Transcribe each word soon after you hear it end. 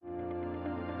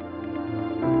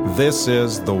This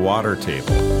is The Water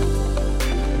Table.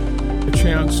 A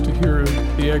chance to hear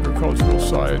the agricultural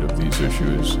side of these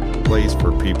issues. A place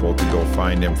for people to go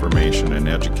find information and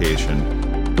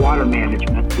education. Water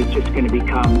management is just going to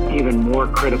become even more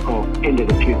critical into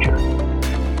the future.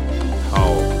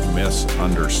 How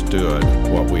misunderstood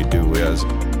what we do is.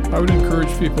 I would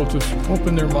encourage people to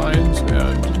open their minds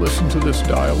and listen to this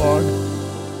dialogue.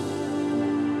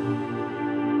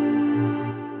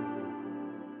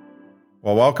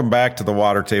 Well, welcome back to the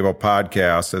Water Table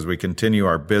Podcast as we continue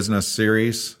our business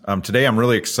series. Today, I'm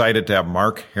really excited to have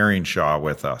Mark Herringshaw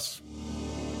with us.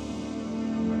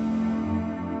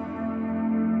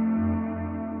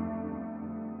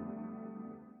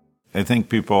 I think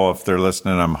people, if they're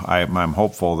listening, I'm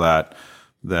hopeful that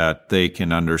they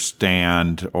can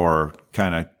understand or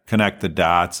kind of connect the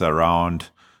dots around,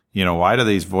 why do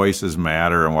these voices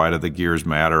matter and why do the gears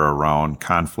matter around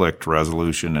conflict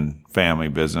resolution and family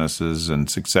businesses and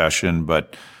succession.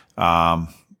 But I'm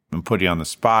putting you on the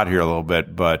spot here a little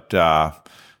bit, but can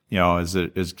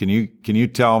you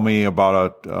tell me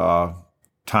about a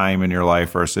time in your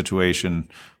life or a situation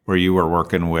where you were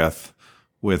working with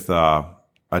a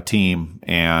team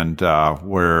and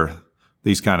where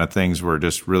these kind of things were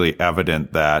just really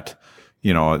evident that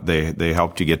they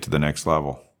helped you get to the next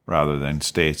level rather than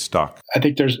stay stuck? I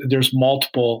think there's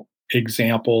multiple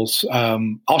examples.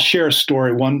 I'll share a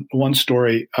story, one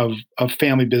story of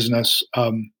family business.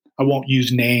 I won't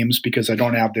use names because I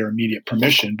don't have their immediate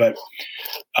permission, but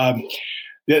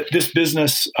this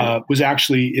business was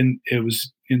actually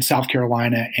in South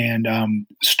Carolina and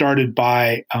started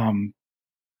by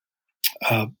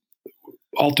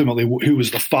ultimately who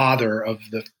was the father of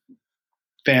the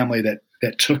family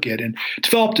that took it and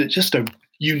developed just a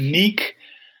unique,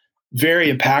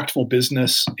 very impactful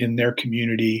business in their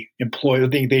community. I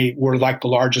think they were like the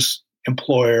largest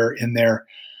employer in their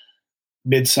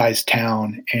mid-sized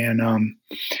town. And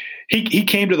he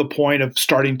came to the point of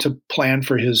starting to plan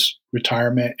for his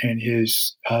retirement and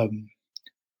his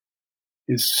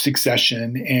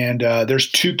succession. And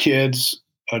there's two kids,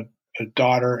 a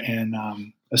daughter and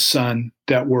a son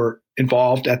that were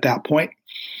involved at that point.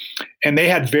 And they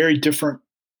had very different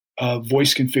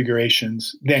voice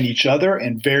configurations than each other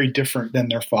and very different than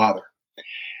their father.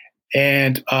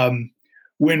 And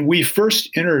when we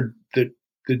first entered the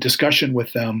discussion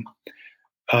with them,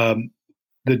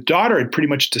 the daughter had pretty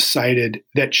much decided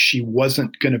that she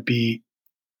wasn't going to be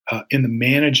in the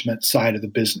management side of the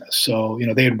business. So,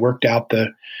 they had worked out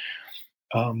the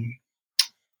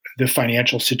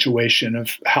financial situation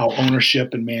of how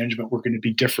ownership and management were going to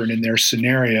be different in their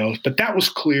scenarios. But that was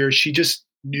clear. She just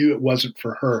knew it wasn't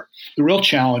for her. The real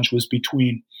challenge was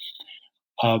between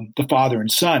the father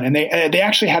and son. And they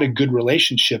actually had a good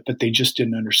relationship, but they just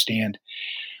didn't understand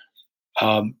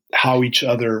how each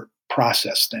other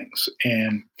processed things.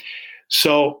 And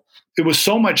so it was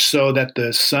so much so that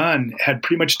the son had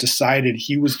pretty much decided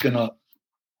he was going to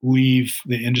leave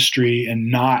the industry and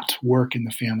not work in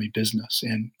the family business.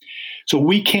 And so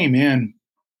we came in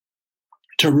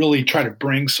to really try to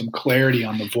bring some clarity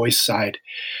on the voice side,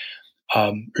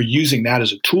 or using that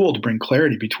as a tool to bring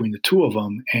clarity between the two of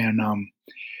them, and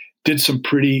did some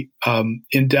pretty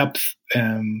in-depth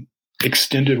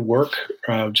extended work,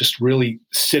 just really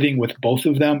sitting with both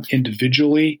of them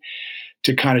individually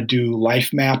to kind of do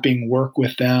life mapping work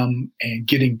with them and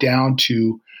getting down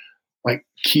to like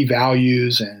key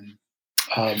values and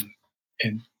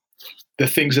the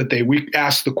things that we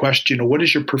ask the question, what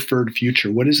is your preferred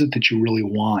future? What is it that you really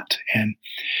want? And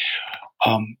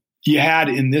you had,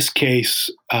 in this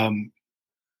case,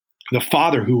 the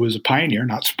father, who was a pioneer,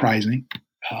 not surprising,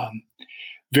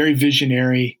 very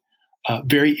visionary,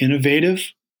 very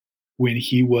innovative when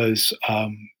he was,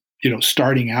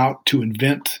 starting out to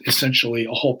invent essentially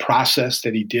a whole process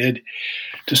that he did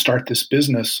to start this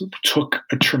business. Took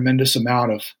a tremendous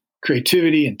amount of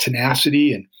creativity and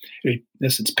tenacity, and in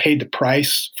essence paid the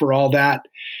price for all that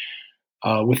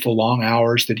with the long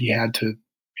hours that he had to,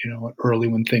 early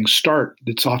when things start.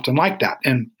 It's often like that.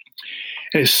 And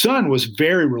his son was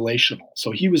very relational.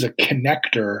 So he was a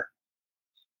connector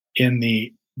in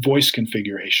the voice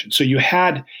configuration. So you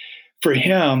had, for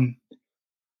him,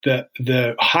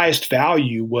 the highest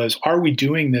value was, are we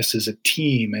doing this as a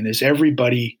team? And is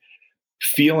everybody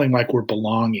feeling like we're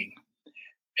belonging?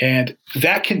 And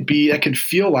that can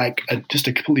feel like just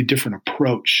a completely different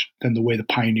approach than the way the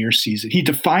pioneer sees it. He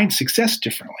defined success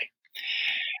differently.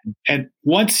 And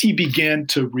once he began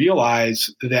to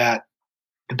realize that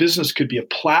the business could be a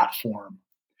platform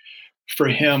for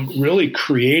him, really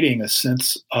creating a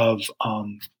sense of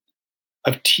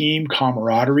team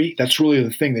camaraderie. That's really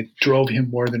the thing that drove him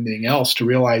more than anything else, to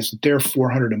realize that their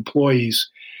 400 employees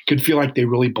could feel like they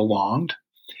really belonged.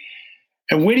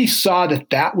 And when he saw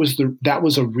that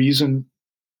was a reason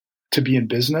to be in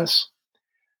business,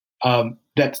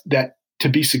 that to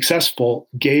be successful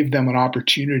gave them an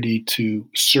opportunity to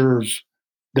serve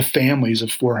the families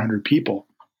of 400 people.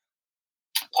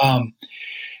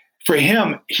 For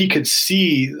him, he could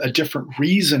see a different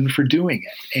reason for doing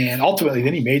it. And ultimately,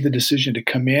 then he made the decision to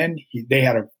come in. They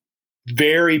had a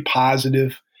very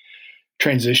positive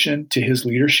transition to his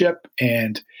leadership.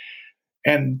 And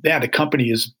the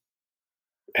company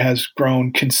has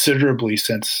grown considerably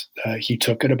since he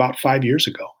took it about 5 years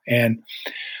ago. And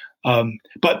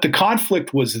but the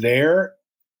conflict was there.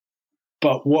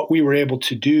 But what we were able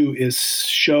to do is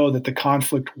show that the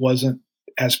conflict wasn't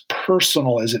as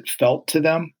personal as it felt to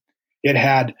them. It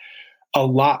had a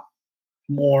lot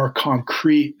more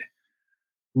concrete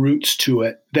roots to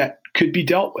it that could be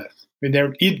dealt with. I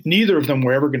mean, neither of them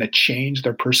were ever going to change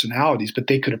their personalities, but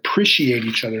they could appreciate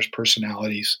each other's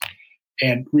personalities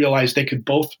and realize they could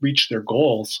both reach their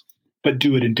goals, but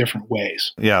do it in different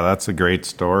ways. Yeah, that's a great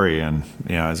story. And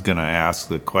I was going to ask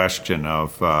the question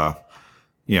of,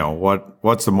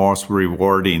 what's the most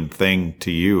rewarding thing to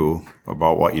you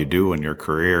about what you do in your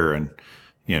career? And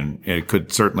it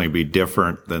could certainly be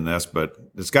different than this, but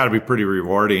it's got to be pretty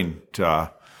rewarding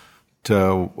to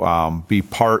be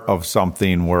part of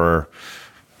something where,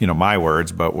 my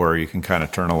words, but where you can kind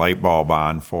of turn a light bulb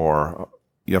on for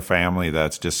a family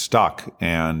that's just stuck,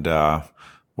 and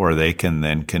where they can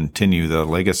then continue the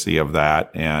legacy of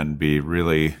that and be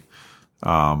really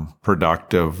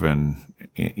productive and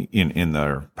in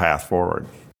their path forward.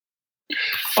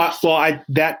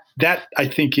 That I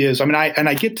think is,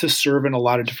 I get to serve in a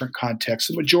lot of different contexts.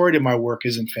 The majority of my work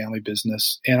is in family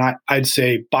business. And I'd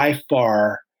say by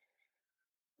far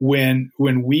when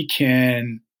we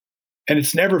can, and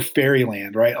it's never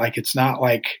fairyland, right? Like, it's not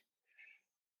like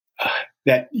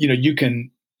that, you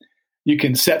can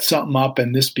set something up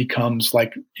and this becomes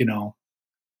like,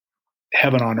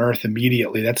 heaven on earth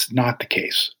immediately. That's not the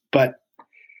case. But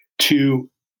to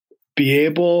be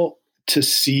able to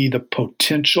see the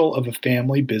potential of a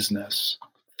family business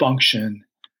function,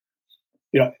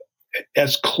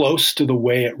 as close to the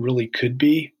way it really could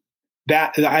be,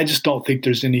 that I just don't think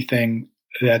there's anything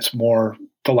that's more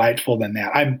delightful than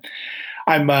that.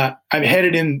 I'm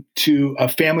headed into a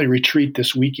family retreat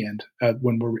this weekend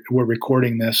when we're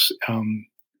recording this on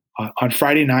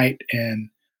Friday night and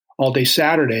all day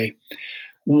Saturday.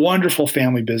 Wonderful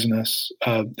family business.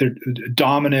 They're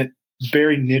dominant,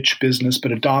 very niche business,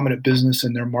 but a dominant business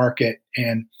in their market.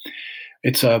 And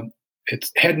it's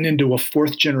heading into a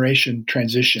fourth generation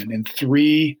transition, and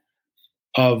 3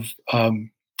 of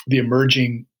the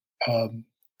emerging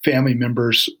family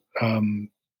members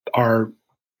are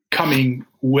coming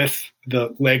with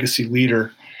the legacy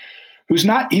leader, he's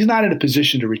not in a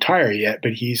position to retire yet,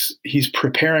 but he's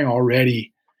preparing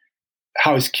already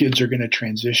how his kids are going to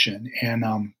transition. And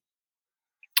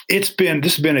this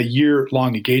has been a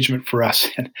year-long engagement for us,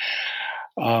 and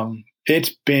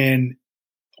it's been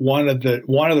one of the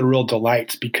real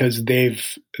delights, because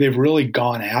they've really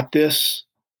gone at this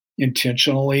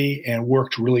intentionally and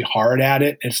worked really hard at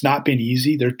it. It's not been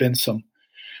easy.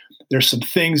 There's some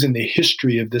things in the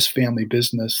history of this family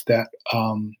business that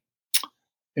kind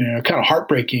of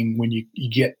heartbreaking when you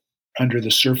get under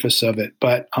the surface of it,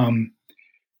 but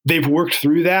they've worked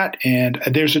through that, and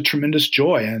there's a tremendous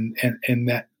joy in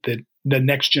that the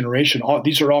next generation.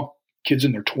 These are all kids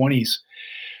in their 20s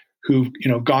who've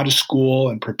gone to school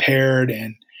and prepared,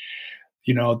 and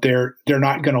they're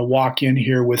not going to walk in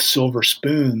here with silver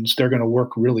spoons. They're going to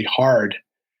work really hard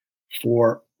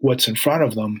for what's in front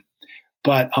of them,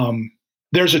 but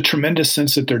there's a tremendous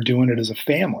sense that they're doing it as a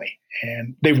family,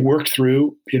 and they've worked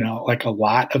through like a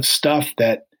lot of stuff.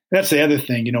 That's the other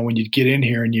thing, when you get in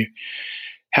here and you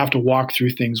have to walk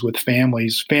through things with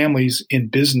families in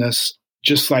business,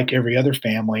 just like every other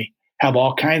family, have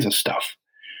all kinds of stuff.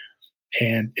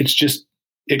 And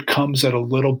it comes at a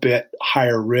little bit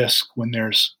higher risk when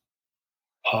there's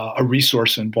a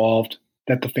resource involved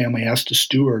that the family has to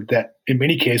steward, that in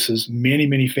many cases, many,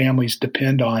 many families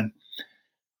depend on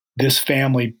this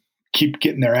family keep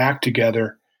getting their act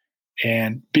together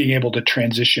and being able to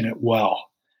transition it well.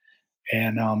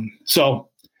 And so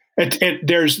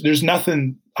there's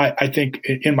nothing, I think,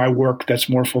 in my work that's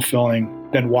more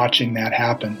fulfilling than watching that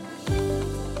happen.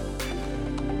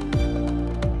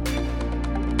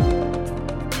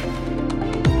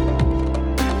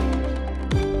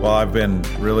 Well, I've been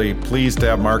really pleased to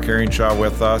have Mark Herringshaw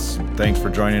with us. Thanks for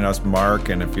joining us, Mark.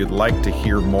 And if you'd like to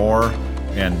hear more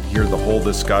and hear the whole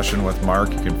discussion with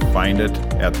Mark, you can find it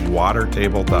at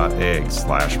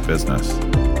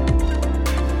watertable.ag/business.